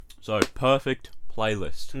So, perfect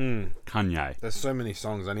playlist. Kanye. There's so many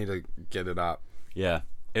songs. I need to get it up. Yeah.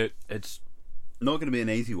 It's not going to be an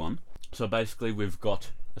easy one. So basically we've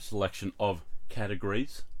got a selection of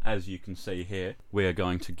categories. As you can see here, we are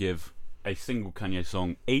going to give a single Kanye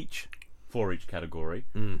song each for each category.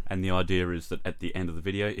 And the idea is that at the end of the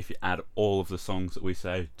video, if you add all of the songs that we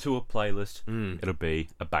say to a playlist, it'll be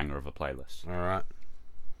a banger of a playlist. Alright.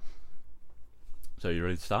 So you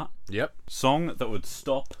ready to start? Yep. Song that would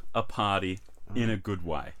stop a party in a good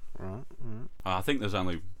way. Right. I think there's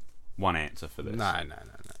only one answer for this. No.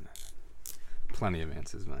 Plenty of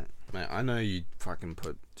answers, mate. Mate, I know you fucking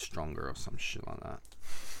put Stronger or some shit like that.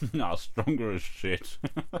 No, Stronger as shit.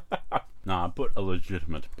 Nah, I put a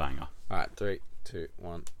legitimate banger. Alright, 3, 2,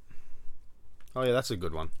 1. Oh yeah, that's a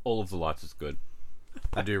good one. All of the Lights is good.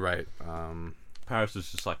 I do rate. Paris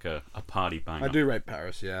is just like a party banger. I do rate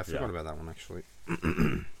Paris. Yeah, I forgot Yeah. about that one actually.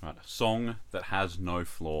 Right, a song that has no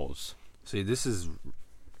flaws. See, this is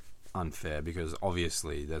unfair because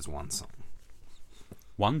obviously there's one song.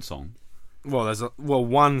 One song. Well, there's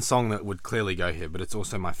one song that would clearly go here, but it's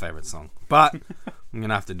also my favorite song. But I'm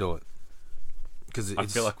gonna have to do it because I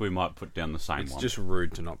feel like we might put down the same it's one. just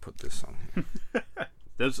rude to not put this song here.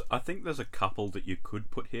 I think there's a couple that you could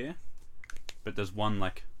put here, but there's one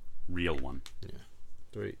like real one. Yeah.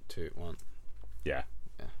 3, 2, 1. Yeah.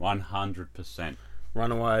 100%.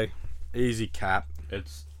 Runaway, easy cap.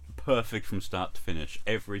 It's perfect from start to finish.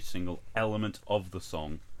 Every single element of the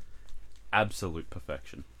song, absolute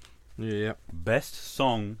perfection. Yeah. Best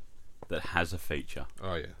song that has a feature.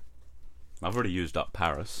 Oh yeah. I've already used up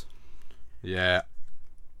Paris. Yeah.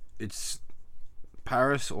 It's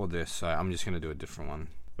Paris or this, so I'm just gonna do a different one.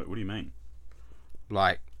 Wait, what do you mean?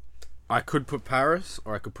 Like, I could put Paris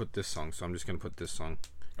or I could put this song, so I'm just gonna put this song.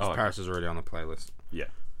 'Cause Oh, okay. Paris is already on the playlist. Yeah.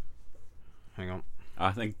 Hang on.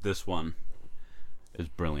 I think this one is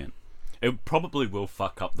brilliant. It probably will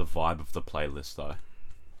fuck up the vibe of the playlist though,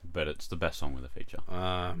 but it's the best song with a feature.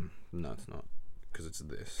 No, it's not, because it's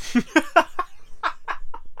this.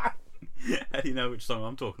 How do you know which song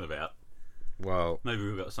I'm talking about? Well, Maybe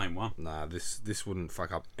we've got the same one. nah, this wouldn't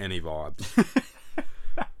fuck up any vibes.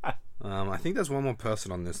 I think there's one more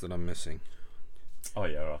person on this that I'm missing. Oh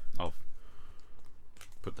yeah, right. I'll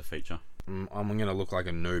put the feature. I'm gonna look like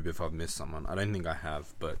a noob if I've missed someone. I don't think I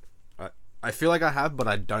have, but I feel like I have, but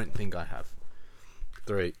I don't think I have.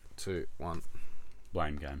 3, 2, 1.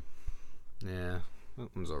 Blame game. Yeah,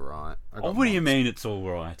 that one's alright. Oh, what do you mean it's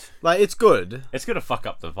alright? Like, it's good. It's gonna fuck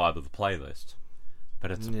up the vibe of the playlist, but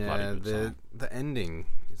it's a bloody good song. the ending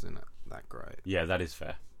isn't that great. Yeah, that is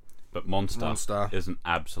fair. But Monster is an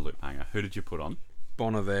absolute banger. Who did you put on?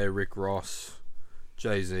 Bon Iver, Rick Ross,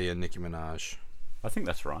 Jay-Z, and Nicki Minaj. I think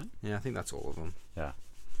that's right. Yeah, I think that's all of them. Yeah.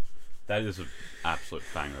 That is an absolute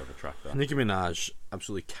banger of a track though. Nicki Minaj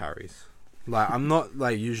absolutely carries. Like, I'm not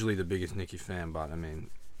like usually the biggest Nicki fan, but I mean,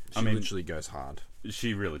 she literally goes hard.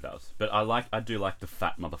 She really does. But I do like the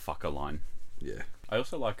fat motherfucker line. Yeah. I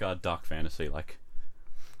also like Dark Fantasy, like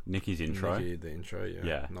Nicki's intro. The intro, yeah.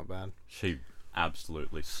 Yeah. Not bad. She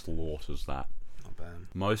absolutely slaughters that. Not bad.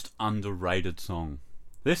 Most underrated song.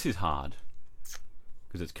 This is hard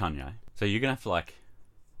because it's Kanye. So you're gonna have to like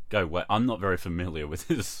go where I'm not very familiar with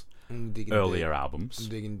his earlier albums. I'm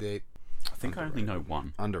digging deep. I think I only know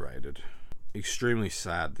one. Underrated. Extremely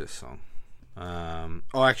sad, this song. Because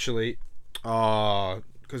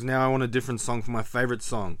now I want a different song for my favourite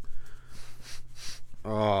song.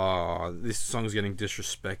 Oh, this song's getting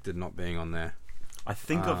disrespected not being on there. I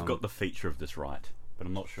think I've got the feature of this right, but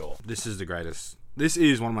I'm not sure. This is the greatest. This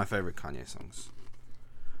is one of my favourite Kanye songs.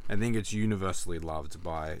 I think it's universally loved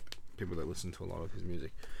by people that listen to a lot of his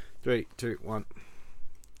music. 3, 2, 1.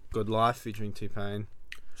 Good Life featuring T-Pain.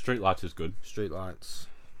 Streetlights is good. Streetlights.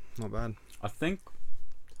 Not bad. I think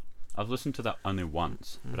I've listened to that only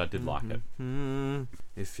once, but I did like it.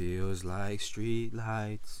 It feels like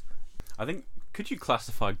streetlights. I think, could you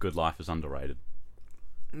classify Good Life as underrated?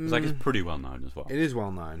 It's like it's pretty well known as well. It is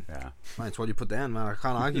well known. Yeah. Mate, it's what you put down, man. I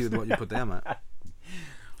can't argue with what you put down, mate.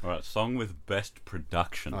 Alright, song with best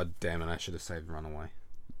production. Oh, damn it. I should have saved Runaway.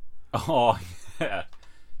 Oh, yeah.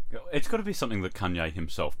 It's got to be something that Kanye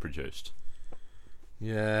himself produced.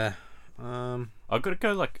 Yeah. I've got to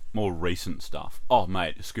go like more recent stuff. Oh,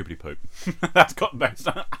 mate, Scoopity Poop. That's got best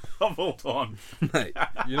of all time. Mate,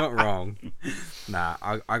 you're not wrong. Nah,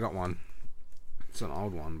 I got one. It's an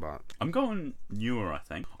old one, but I'm going newer, I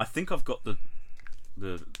think. I think I've got the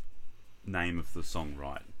name of the song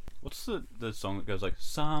right. What's the song that goes like,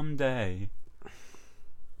 someday?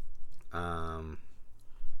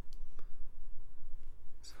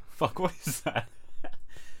 Fuck, what is that?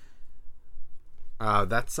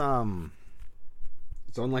 That's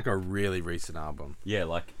It's on like a really recent album. Yeah,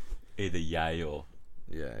 like either Yay or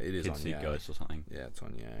Yeah, it is Kids on See Yay. Ghosts or something. Yeah, it's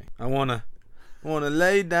on Yay. I wanna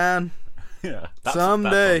lay down. Yeah,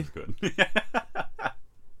 Someday. That sounds good.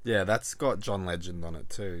 Yeah, that's got John Legend on it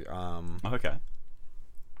too. Okay.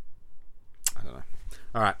 I don't know.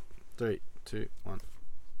 All right, 3, 2, 1.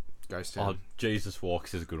 Ghost Town. Oh, Jesus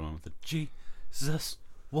Walks is a good one with the Jesus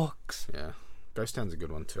Walks. Yeah, Ghost Town's a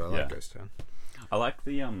good one too. I like Ghost Town. I like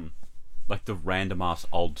the random ass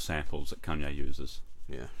old samples that Kanye uses.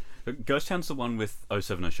 Yeah. But Ghost Town's the one with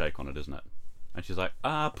 070 Shake on it, isn't it? And she's like,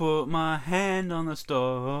 I put my hand on the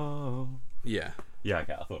stove. Yeah. Yeah,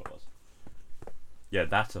 okay, I thought it was. Yeah,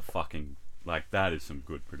 that's a fucking, like, that is some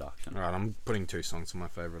good production. All right, I'm putting 2 songs for my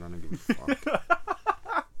favorite. I don't give a fuck.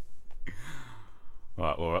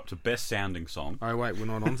 Alright, well, we're up to best sounding song. Oh wait, we're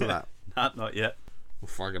not onto that. Not yet. Well,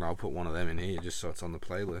 fucking, I'll put one of them in here just so it's on the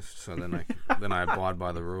playlist. So then I abide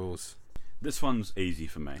by the rules. This one's easy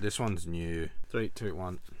for me. This one's new. 3, 2,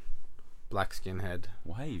 1. Black Skinhead.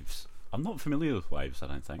 Waves. I'm not familiar with Waves, I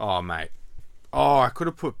don't think. Oh mate. Oh, I could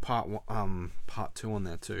have put part 2 on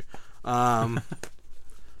there too.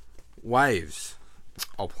 Waves.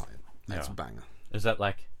 I'll play it. That's a banger. Is that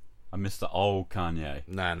like I miss the old Kanye?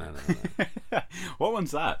 No. What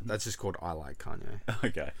one's that? That's just called I Like Kanye.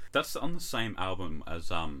 Okay. That's on the same album as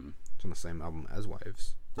It's on the same album as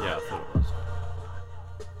Waves. yeah, I thought it was.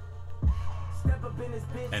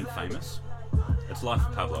 And Famous. It's Life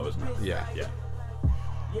of Pablo, isn't it? Yeah. Yeah.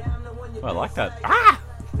 Oh, I like that. Ah!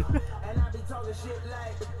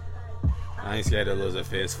 I ain't scared to lose a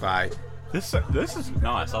fist fight. This is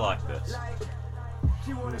nice. I like this.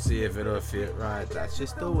 See if it'll fit right. That's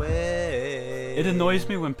just the way. It annoys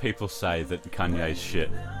me when people say that Kanye's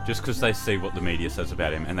shit just because they see what the media says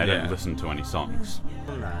about him and they don't listen to any songs.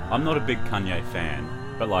 I'm not a big Kanye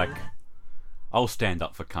fan, but like, I'll stand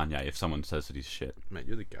up for Kanye if someone says that he's shit. Mate,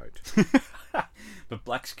 you're the goat. But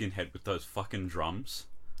Black Skinhead with those fucking drums.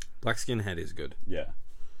 Black Skinhead is good. Yeah.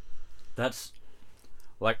 That's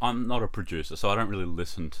like, I'm not a producer, so I don't really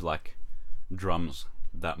listen to like drums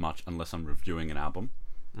that much unless I'm reviewing an album.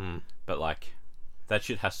 But like, that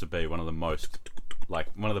shit has to be one of the most, like,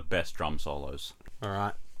 one of the best drum solos.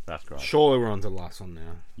 Alright. That's great. Surely we're on to the last one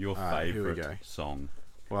now. Your Alright, here we favourite go. song?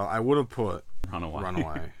 Well, I would have put Runaway.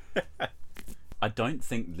 Runaway. I don't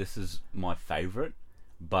think this is my favourite,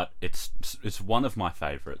 but it's one of my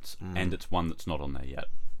favourites, and it's one that's not on there yet.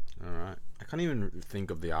 Alright. I can't even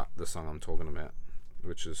think of the song I'm talking about,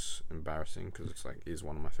 which is embarrassing because it's like is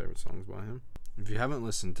one of my favourite songs by him. If you haven't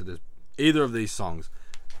listened to either of these songs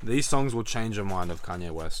will change your mind of Kanye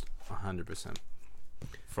West 100%.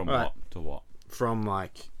 From All right. what to what? From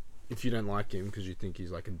like, if you don't like him because you think he's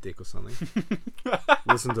like a dick or something,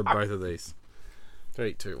 listen to both of these.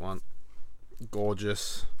 3, 2, 1.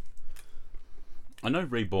 Gorgeous. I know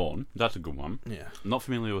Reborn. That's a good one. Yeah. Not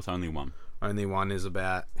familiar with Only One. Only One is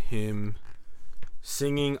about him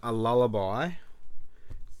singing a lullaby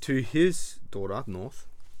to his daughter, North,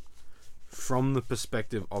 from the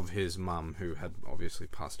perspective of his mum, who had obviously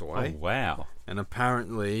passed away. Oh, wow. And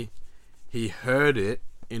apparently he heard it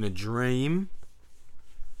in a dream,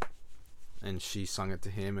 and she sung it to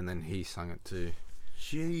him, and then he sung it to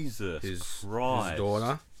Jesus his Christ.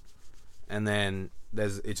 daughter. And then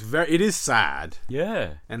it is sad.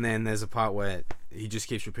 Yeah. And then there's a part where he just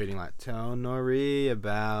keeps repeating like, tell Nori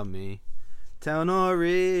about me, tell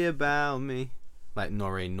Nori about me, like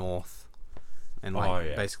Nori North, and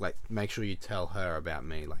like basically like make sure you tell her about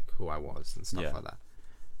me, like who I was and stuff like that.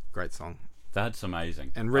 Great song. That's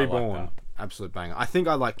amazing. And Reborn, absolute banger. I think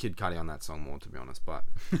I like Kid Cudi on that song more, to be honest, but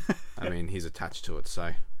I mean he's attached to it,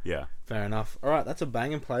 so yeah. fair enough. All right, that's a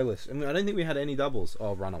banging playlist. I mean, I don't think we had any doubles.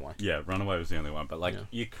 Oh, Runaway. Yeah, Runaway was the only one, but like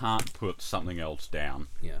you can't put something else down.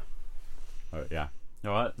 Yeah. Oh, yeah.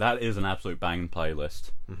 All right, that is an absolute banging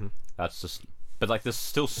playlist. Mm-hmm. That's just, but like, there's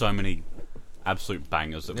still so many absolute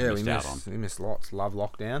bangers that we missed out on. We missed lots. Love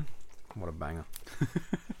Lockdown. What a banger.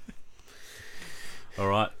 All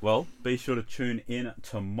right, well, be sure to tune in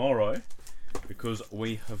tomorrow because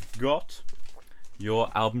we have got your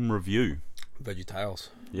album review. VeggieTales.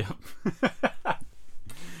 Yep.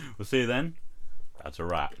 We'll see you then. That's a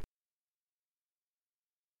wrap.